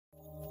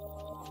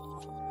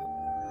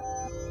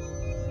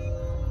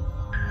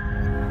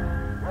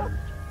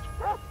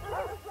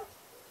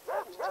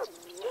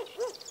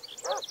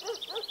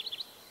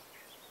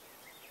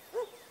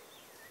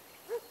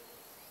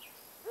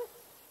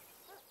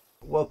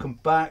welcome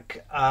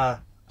back.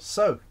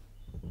 So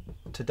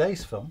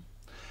today's film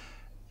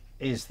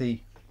is the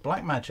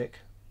Blackmagic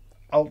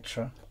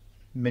Ultra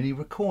Mini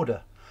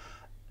Recorder.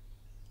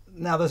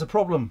 Now there's a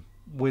problem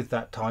with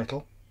that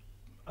title.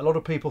 A lot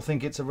of people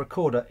think it's a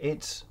recorder.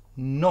 It's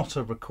not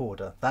a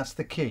recorder, that's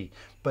the key,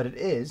 but it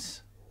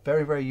is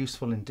very, very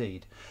useful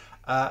indeed.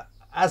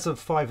 As of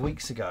 5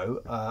 weeks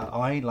ago,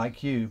 I,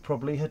 like you,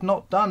 probably had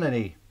not done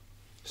any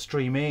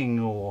streaming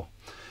or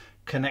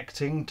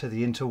connecting to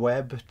the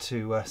interweb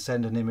to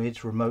send an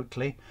image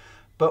remotely,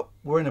 but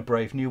we're in a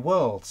brave new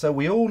world, so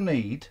we all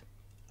need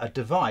a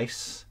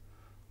device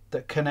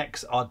that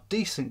connects our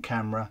decent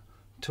camera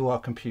to our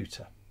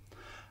computer.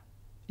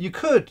 You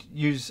could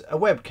use a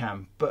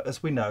webcam, but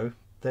as we know,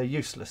 they're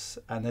useless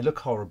and they look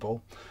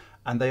horrible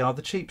and they are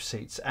the cheap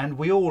seats, and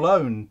we all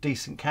own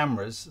decent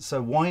cameras,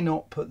 so why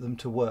not put them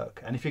to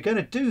work? And if you're going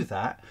to do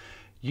that,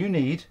 you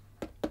need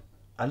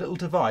a little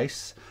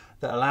device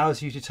that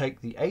allows you to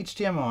take the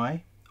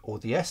HDMI or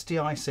the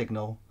SDI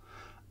signal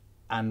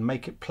and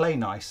make it play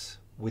nice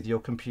with your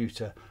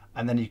computer,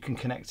 and then you can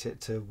connect it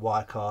to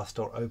Wirecast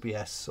or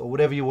OBS or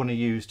whatever you want to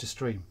use to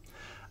stream.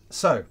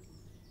 So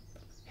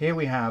here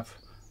we have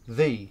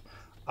the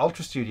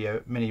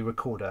UltraStudio Mini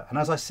Recorder, and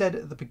as I said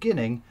at the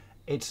beginning,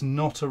 it's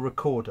not a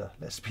recorder.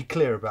 Let's be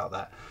clear about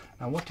that.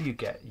 Now what do you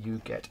get?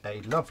 You get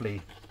a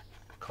lovely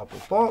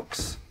cardboard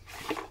box,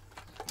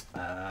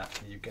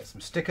 you get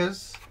some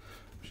stickers,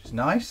 which is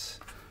nice,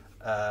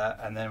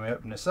 and then we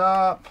open this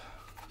up.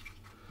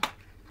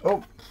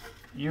 Oh,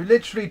 you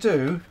literally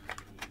do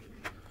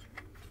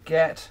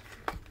get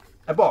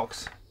a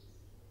box.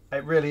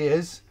 It really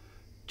is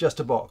just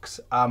a box.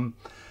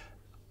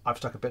 I've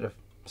stuck a bit of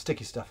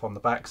sticky stuff on the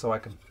back so I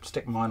can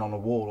stick mine on a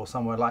wall or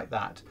somewhere like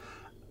that.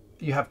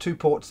 You have 2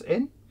 ports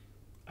in,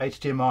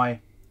 HDMI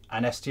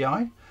and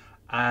SDI,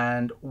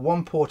 and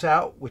 1 port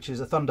out, which is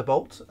a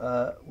Thunderbolt,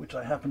 which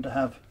I happen to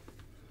have.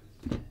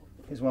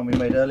 Here's one we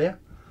made earlier.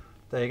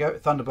 There you go,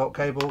 Thunderbolt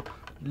cable,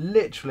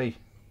 literally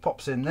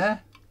pops in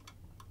there.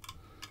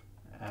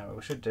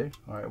 We should do,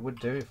 or it would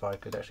do if I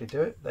could actually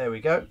do it. There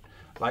we go,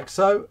 like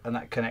so, and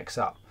that connects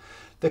up.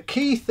 The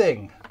key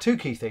thing, 2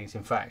 key things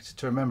in fact,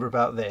 to remember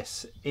about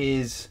this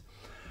is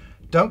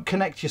don't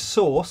connect your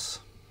source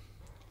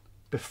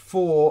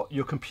before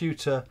your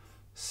computer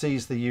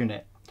sees the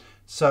unit.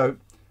 So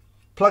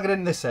plug it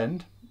in this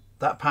end,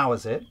 that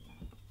powers it.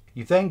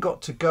 You've then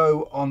got to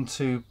go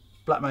onto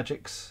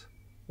Blackmagic's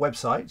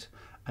website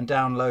and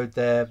download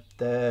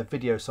their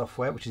video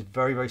software, which is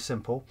very, very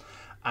simple,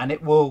 and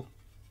it will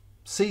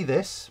see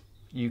this.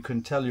 You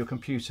can tell your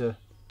computer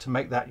to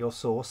make that your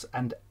source,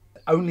 and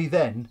only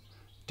then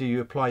do you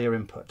apply your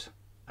input,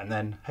 and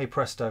then hey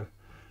presto,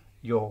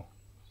 your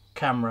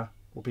camera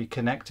will be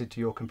connected to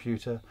your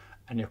computer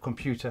and your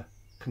computer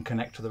can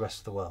connect to the rest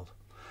of the world.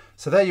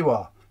 So there you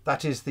are.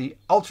 That is the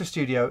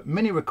UltraStudio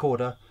Mini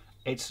Recorder.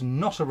 It's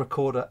not a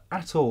recorder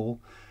at all.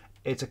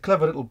 It's a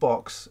clever little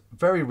box,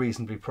 very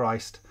reasonably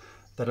priced,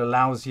 that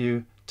allows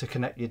you to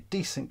connect your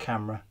decent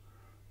camera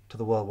to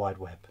the World Wide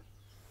Web.